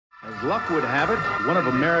As luck would have it, one of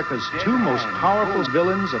America's two most powerful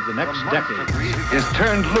villains of the next decade is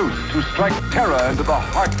turned loose to strike terror into the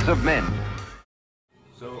hearts of men.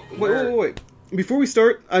 So wait. Before we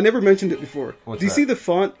start, I never mentioned it before. Do you see the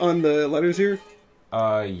font on the letters here?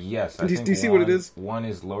 Yes. Do you see what it is? One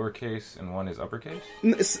is lowercase and one is uppercase?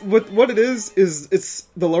 What it is it's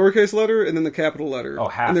the lowercase letter and then the capital letter. Oh,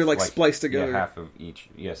 half. And they're like spliced together. Yeah, half of each.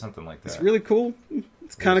 Yeah, something like that. It's really cool.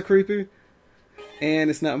 It's kind of creepy.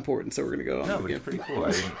 And it's not important, so we're gonna go on. No, but it's pretty cool.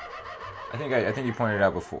 I think you pointed it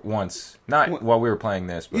out before once, not while we were playing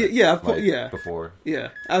this, but before. Yeah,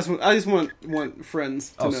 I just want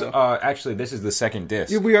friends to know. So, actually, this is the second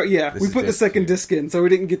disc. Yeah, we are. Yeah, we put the second disc in, so we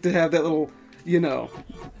didn't get to have that little,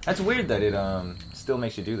 That's weird that it still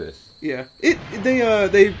makes you do this. Yeah,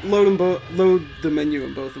 they load the menu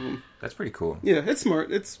in both of them. That's pretty cool. Yeah, it's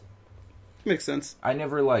smart. Makes sense. I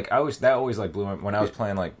never that always blew my when I was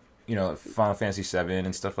playing Final Fantasy 7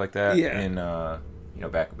 and stuff like that. Yeah. And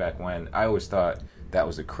back when I always thought that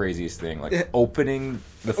was the craziest thing, opening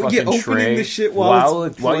the fucking tray the shit while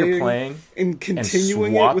you're playing and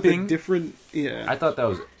continuing it with a different. Yeah. I thought that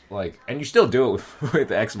was and you still do it with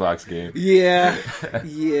the Xbox game. Yeah.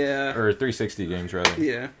 Yeah. Or 360 games rather.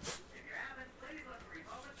 Yeah.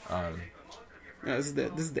 This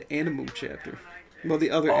is the Animal chapter. Well,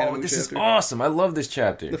 the other Animal chapter. This is awesome! I love this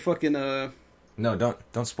chapter. The fucking No,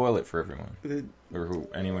 don't spoil it for everyone or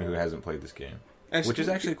anyone who hasn't played this game. Which is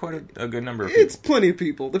actually quite a good number of people. It's plenty of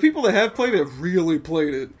people. The people that have played it have really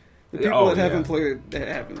played it. The people that haven't played it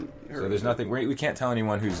haven't heard. So there's nothing. We can't tell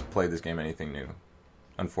anyone who's played this game anything new,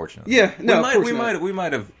 unfortunately. Yeah, no, we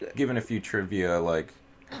might have given a few trivia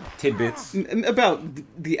tidbits about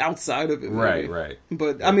the outside of it. Maybe. Right.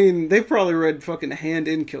 But I mean, they've probably read fucking Hand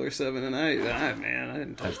in Killer7, and I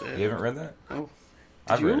didn't touch that. You haven't read that? Oh,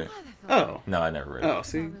 I've read it. Oh, no, I never read it. Oh,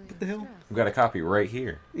 see, what the hell? We've got a copy right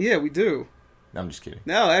here. Yeah, we do. No, I'm just kidding.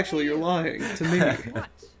 No, actually, you're lying to me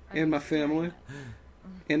and my family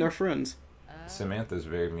and our friends. Samantha's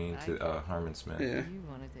very mean to Harmon Smith. Yeah. You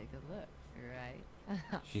want to take a look,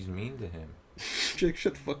 right? She's mean to him. Jake,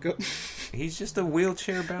 shut the fuck up. He's just a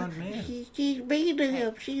wheelchair-bound man. She's mean to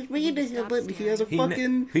him. She's mean to him, but he has a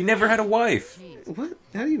fucking... He never had a wife. What?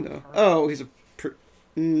 How do you know? Oh, he's a...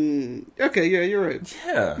 Okay, yeah, you're right.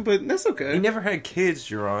 Yeah. But that's okay. He never had kids,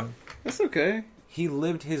 Jerron. That's okay. He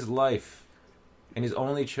lived his life. And his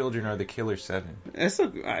only children are the Killer7. That's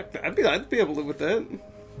okay. I'd be able to live with that.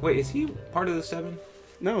 Wait, is he part of the 7?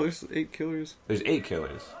 No, there's 8 killers. There's 8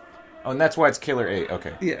 killers. Oh, and that's why it's Killer 8.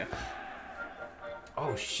 Okay. Yeah.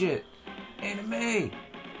 Oh shit! Anime. I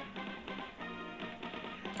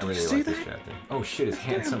really like this chapter. Oh shit! It's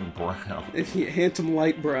handsome brown. Handsome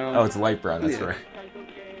light brown. Oh, it's light brown. That's right.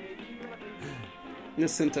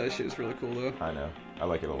 This Sentai shit is really cool though. I know. I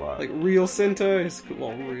like it a lot. Like real Sentai is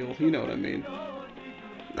real. You know what I mean.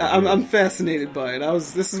 I'm fascinated by it.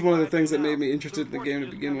 This is one of the things that made me interested in the game to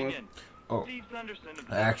begin with. Oh,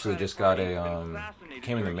 I actually just got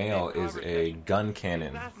came in the mail is a gun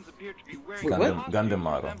cannon. Gundam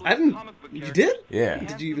model. You did? Yeah.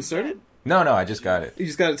 Did you even start it? No, I just got it. You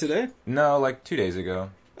just got it today? No, like 2 days ago.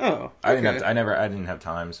 Oh, okay. I didn't have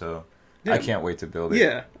time, so I can't wait to build it.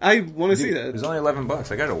 Yeah, I want to see that. It was only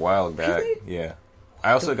 $11. I got it a while back. Really? Yeah.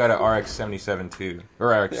 I also got an RX-77 too. Or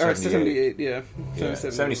RX-78, yeah.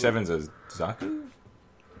 77's a Zaku?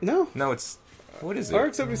 No. No, it's... What is it?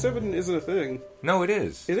 RX-77 isn't a thing. No, it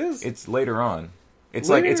is. It is? It's later on. It's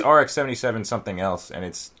it's RX-77 something else, and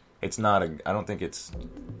it's not I don't think it's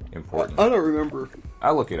important. I don't remember.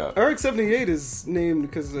 I'll look it up. RX-78 is named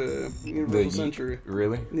because of Universal Century.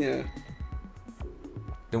 Really? Yeah.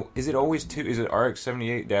 Is it always 2? Is it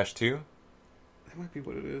RX-78-2? That might be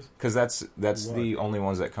what it is. Because that's the only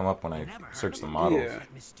ones that come up when I search the models.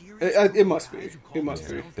 Yeah. It must be. It must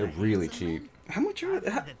be. They're really cheap. How much are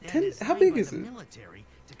how big is it?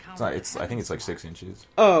 I think it's like 6 inches.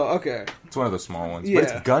 Oh, okay. It's one of those small ones. Yeah.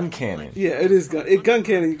 But it's gun cannon. Yeah, it is gun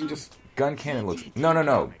cannon. You can just... Gun cannon looks...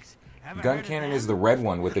 No. Gun cannon is the red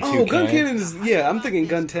one with the 2 cannons. gun cannon is... Yeah, I'm thinking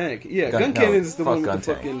gun tank. Yeah, gun cannon is the one with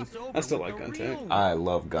the fucking... I still like gun tank. I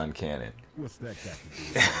love gun cannon. What's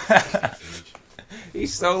that?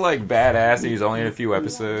 He's so badass. He's only in a few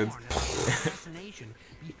episodes.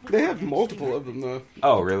 They have multiple of them though.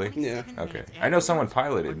 Oh really? Yeah. Okay. I know someone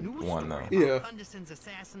piloted one though. Yeah.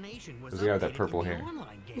 Does he have that purple hair?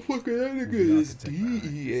 What kind of good is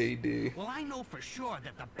DEAD? Well, I know for sure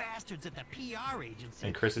that the bastards at the PR agency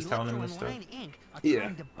and Chris is telling him this stuff. Are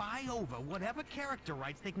trying to buy over whatever character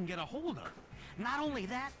rights they can get a hold of. Not only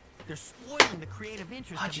that, they're spoiling the creative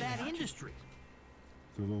interest of that industry.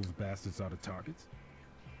 So those bastards are the targets?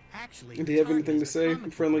 Actually, do you have anything to say,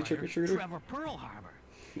 friendly trick-or-treater? Trevor Pearl Harbor.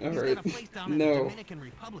 All He's right. got a place down in the No. Dominican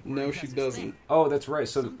Republic where No, he she has his doesn't. thing. Oh, that's right.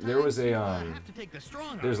 So there was a I have to take the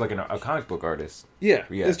strong there's like a comic book artist. Yeah,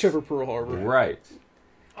 Yes. it's Trevor Pearl Harbor. Right.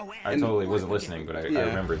 Oh, I and totally before wasn't I forget, listening, but I Yeah.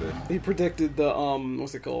 remember this. He predicted the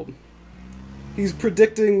what's it called? He's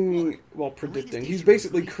predicting. Well, predicting. He's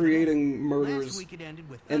basically creating last murders week it ended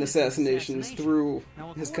with and Thunder's assassinations assassination. through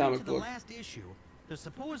Now, his according comic to the book. last issue, there's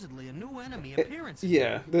supposedly a new enemy appearance.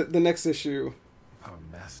 Yeah, the next issue. Our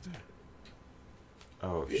master.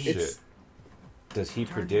 Oh It's- shit! Does he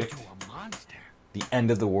Turned predict into a monster. the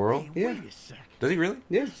end of the world? Hey, Yeah. wait a sec. Does he really?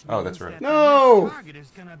 Yeah, Oh, that's Means right. that No! The next target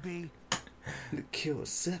is gonna be the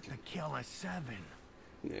Killer7. the Killer7.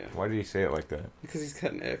 Yeah, Why did he say it like that? because he's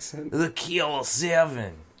got an accent. The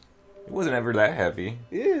Killer7. It wasn't ever that heavy.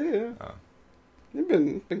 Yeah. Oh. They've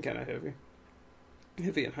been kind of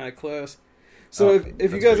heavy and high class. So Oh, if you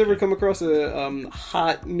that's guys very ever good. come across a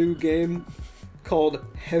hot new game called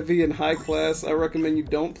Heavy and High Class, I recommend you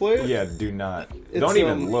don't play it. Yeah, do not. It's, Don't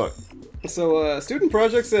even look. So student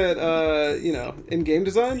projects that in game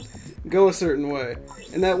design go a certain way,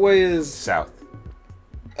 and that way is South.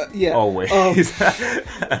 yeah. Always.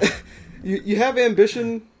 You have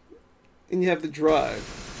ambition and you have the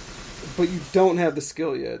drive, but you don't have the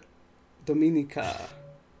skill yet. Dominica.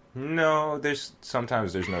 No,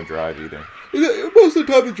 sometimes there's no drive either. Most of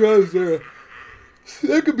the time the drive's there.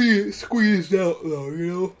 That could be squeezed out though,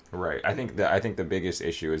 you know? Right. I think the biggest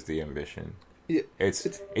issue is the ambition. Yeah.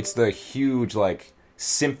 It's the huge like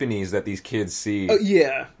symphonies that these kids see,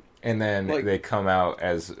 Yeah. and then like- they come out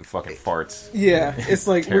as fucking farts. Yeah. It's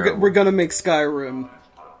like Terrible. we're gonna make Skyrim.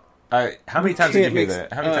 How many times did you Can't hear make-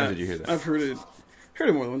 that? How many times did you hear that? I've heard it. Heard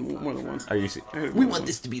it more than once. Are you? I heard it We more want than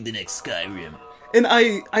this to be the next Skyrim. once. And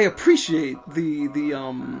I appreciate the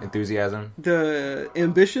Enthusiasm. the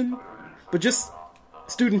ambition, but just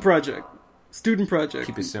student project.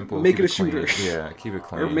 Keep it simple. Make keep it a shooter. clean. Yeah, keep it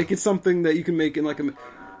clean. Or make it something that you can make in like a.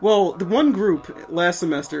 Well, the one group last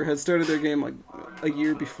semester had started their game like a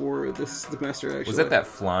year before this semester. Actually, Was that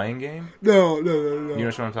flying game? No. You know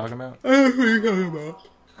what I'm talking about? I don't know what you're talking about.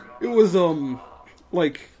 It was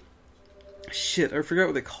like shit. I forgot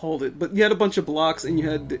what they called it, but you had a bunch of blocks and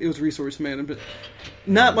it was resource management.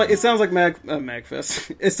 Not like it sounds like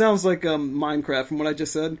Magfest. It sounds like Minecraft from what I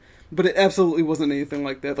just said. But it absolutely wasn't anything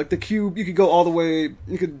like that. Like the cube, you could go all the way.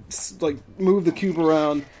 You could like move the cube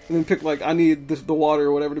around and then pick like I need the water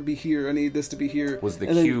or whatever to be here. I need this to be here. Was the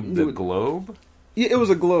And then cube you the would- globe? Yeah, it was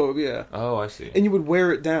a globe. Yeah, Oh, I see. and you would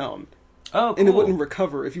wear it down, Oh, cool. and it wouldn't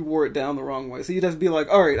recover if you wore it down the wrong way. So you'd have to be like,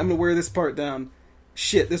 all right, I'm gonna wear this part down.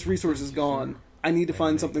 Shit, this resource is gone. I need to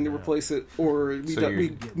find something to replace it, or we So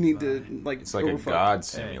we need to like. It's like a overfuck. god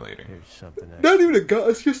simulator. Here's something Not even a god.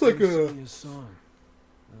 It's just like a a song.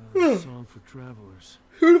 A song for travelers.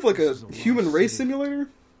 sort of like a human race simulator.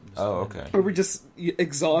 Oh, okay. Where we just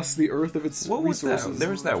exhaust the earth of its What was resources. that? There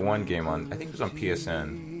was that one game on, I think it was on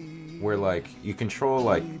PSN, where like you control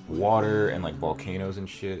like water and like volcanoes and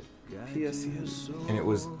shit, PSN. and it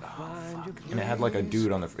was, and it had like a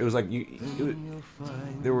dude on the. It was like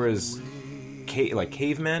there was like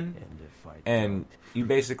cavemen, and you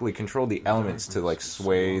basically controlled the elements to like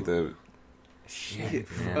sway the. Shit,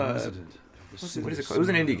 man. What is it called? It was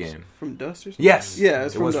an indie game. From Dust or something? Yes. Yeah,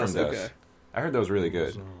 it's it from was Dust. from Dust. Okay. I heard that was really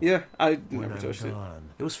good. Yeah, I never touched it.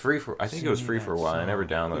 It was free for. I think it was free for a while. I never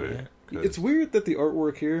downloaded it. 'cause- It's weird that the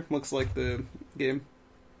artwork here looks like the game.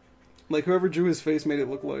 Like whoever drew his face made it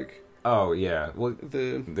look like Oh yeah. Well,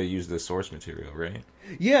 the. they used the source material, right?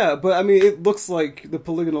 Yeah, but I mean, it looks like the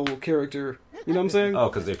polygonal character. You know what I'm saying? Oh,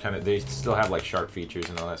 because they still have like sharp features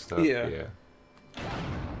and all that stuff. Yeah.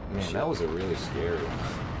 Man, that was a really scary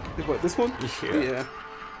one. What, this one? Yeah.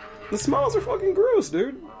 The smiles are fucking gross,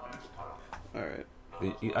 dude. Alright.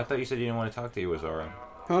 I thought you said you didn't want to talk to Iwazara.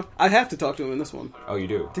 Huh? I have to talk to him in this one. Oh, you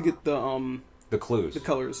do? To get the clues. the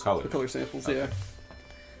colors. The color samples, Okay. yeah.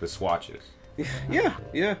 The swatches.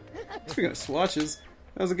 Yeah. Speaking of swatches,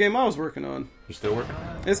 that was a game I was working on. You still working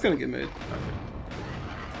on it? It's gonna get made.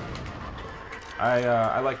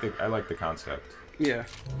 I like the concept. Yeah.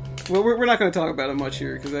 Well, we're not going to talk about it much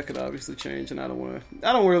here because that could obviously change, and I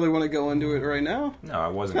don't really want to go into it right now. No, I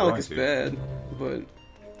wasn't Not going like it's to. bad, but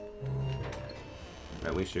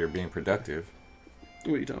At least you're being productive.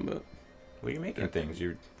 what are you talking about? Well, you're making things.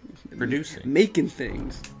 You're producing. Making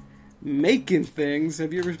things.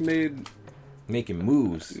 Have you ever made? Making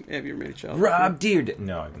moves. Have you ever made a child? Rob Deere.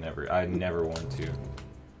 No, I've never. I never want to.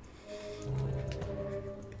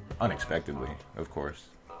 Unexpectedly, of course.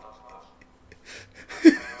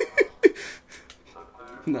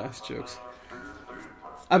 Nice jokes.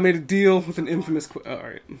 I made a deal with an infamous. All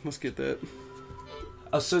right, let's get that.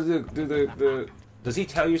 Oh, so the Does he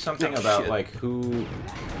tell you something about shit. like who?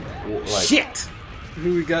 Like, Shit!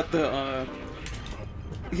 Who we got the,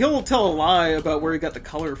 he'll tell a lie about where he got the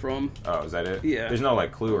color from. Oh, is that it? Yeah. There's no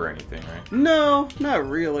like clue or anything, right? No, not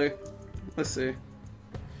really. Let's see.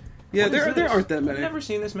 Yeah, What is there this? aren't that many. I've never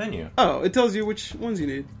seen this menu. Oh, it tells you which ones you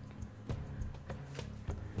need.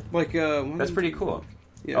 Like, That's pretty cool.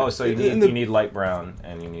 Yeah. Oh, so you need light brown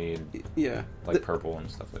and you need yeah, purple and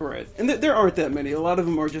stuff like that. right. And there aren't that many. A lot of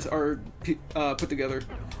them are just put together.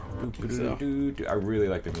 So. I really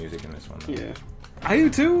like the music in this one, though. Yeah, I do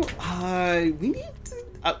too. I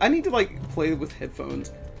need to like play with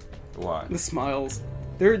headphones. Why? The smiles.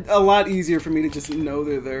 They're a lot easier for me to just know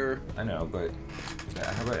they're there. I know, but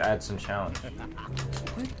how about add some challenge?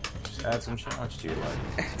 Just add some challenge to your life.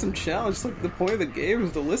 Add some challenge. Like the point of the game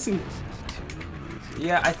is to listen.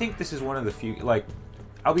 Yeah, I think this is one of the few. Like,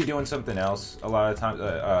 I'll be doing something else a lot of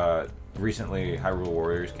times. Recently, Hyrule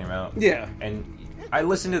Warriors came out. Yeah. And I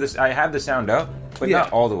listen to this. I have the sound up, but Yeah.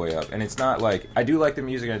 not all the way up. And it's not like I do like the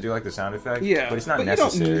music. And I do like the sound effect. Yeah, but it's not but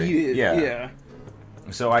necessary. You don't need it. Yeah.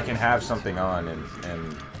 So I can have something on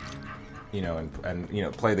and you know and you know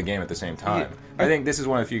play the game at the same time. Yeah. I think this is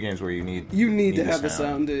one of the few games where you need to have the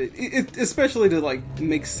sound, especially to like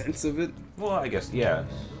make sense of it. Well, I guess yeah.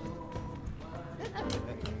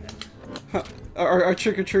 Our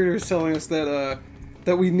trick or treater is telling us that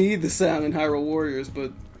we need the sound in Hyrule Warriors,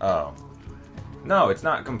 but Oh, no, it's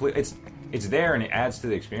not complete. It's there and it adds to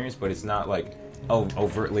the experience, but it's not like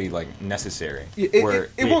overtly like necessary. It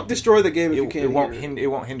won't destroy the game if you can't. It won't. hear It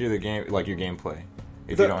won't hinder the game, like your gameplay,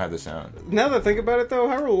 if you don't have the sound. Now that I think about it, though,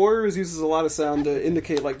 Hyrule Warriors uses a lot of sound to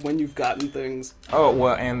indicate like when you've gotten things. Oh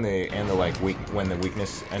well, and the like when the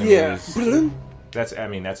weakness enemies. Yeah. That's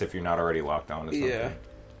if you're not already locked on to something. Yeah.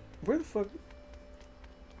 Where the fuck?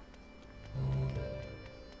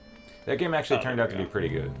 That game actually turned out to be pretty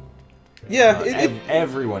good. Yeah,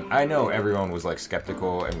 I know everyone was like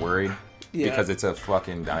skeptical and worried because it's a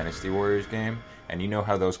fucking Dynasty Warriors game, and you know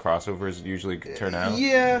how those crossovers usually turn out.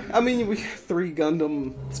 Yeah, I mean we got 3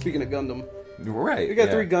 Gundam. Speaking of Gundam, Right? we got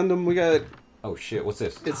 3 Gundam. We got. Oh shit! What's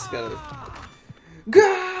this? It's got a.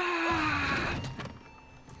 God!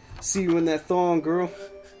 See you in that thong, girl.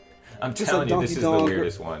 I'm Just telling a you, this is Donkey the Dong.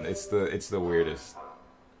 weirdest one. It's the weirdest.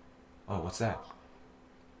 Oh, what's that?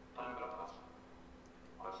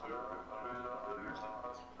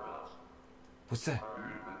 What's that?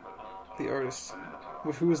 The artist.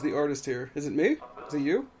 Who is the artist here? Is it me? Is it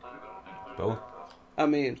you? Both. I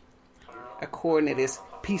mean, according to this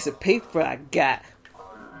piece of paper I got.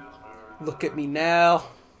 Look at me now.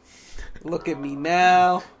 Look at me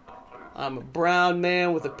now. I'm a brown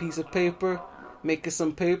man with a piece of paper, making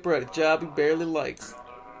some paper at a job he barely likes.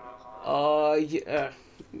 Oh, yeah.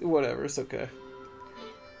 Whatever, it's okay.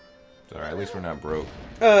 It's alright, at least we're not broke.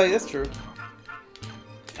 That's true.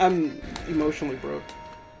 I'm emotionally broke.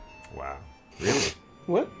 Wow. Really?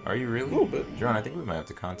 What? Are you really? A little bit. John, I think we might have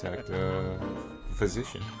to contact a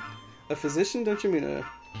physician. A physician? Don't you mean a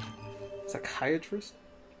psychiatrist?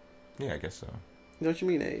 Yeah, I guess so. Don't you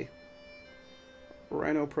mean a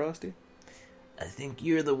rhinoplasty? I think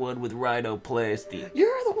you're the one with rhinoplasty.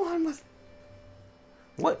 You're the one with...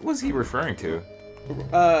 What was he referring to?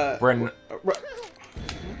 What the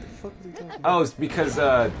fuck was he talking about? Oh, it's because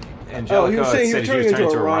Angelica Oh, he was saying he said was she was turning turning into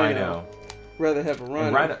into a a rhino. rhino. Rather have a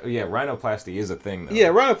And rhino. rhinoplasty is a thing, though. Yeah,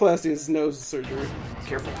 rhinoplasty is nose surgery.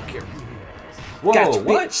 Careful. Whoa, Gotcha,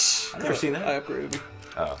 what? bitch. I've never seen that. I upgraded him.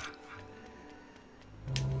 Oh.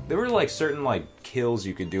 There were like certain like kills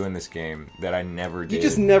you could do in this game that I never did. You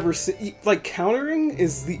just never see... Like, countering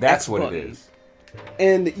is the That's X what button. it is.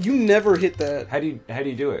 And you never hit that. How do you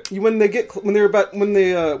do it? When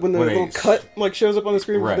the little cut like shows up on the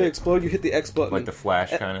screen Right. when they explode, you hit the X button. Like the flash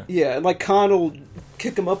kind of? Yeah, and like Khan will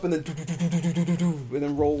kick him up and then and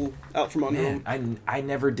then roll out from under him. Man, I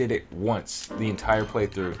never did it once the entire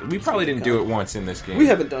playthrough. We probably didn't do it once in this game. We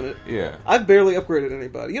haven't done it. Yeah. I've barely upgraded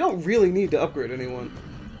anybody. You don't really need to upgrade anyone.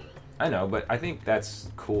 I know, but I think that's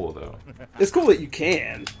cool though. It's cool that you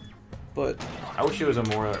can, but I wish it was a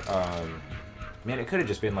more man, it could have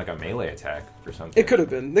just been like a melee attack or something. it could have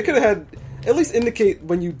been. They could have had at least indicate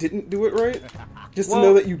when you didn't do it right, just Well, to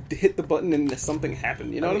know that you hit the button and something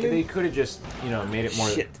happened. You know what I mean? They could have just, made it more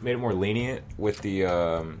Shit. made it more lenient with the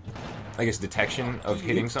I guess detection of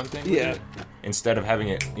hitting something. Yeah. Instead of having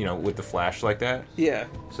it, with the flash like that. Yeah.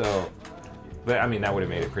 So, but I mean that would have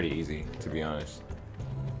made it pretty easy, to be honest.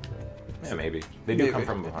 Yeah, maybe. They do Maybe. come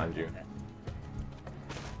from behind you.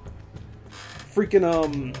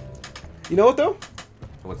 Freaking You know what though?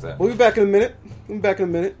 What's that? We'll be back in a minute. We'll be back in a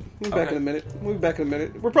minute. Okay. We'll be back in a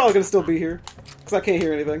minute. We're probably gonna still be here because I can't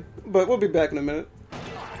hear anything. But we'll be back in a minute.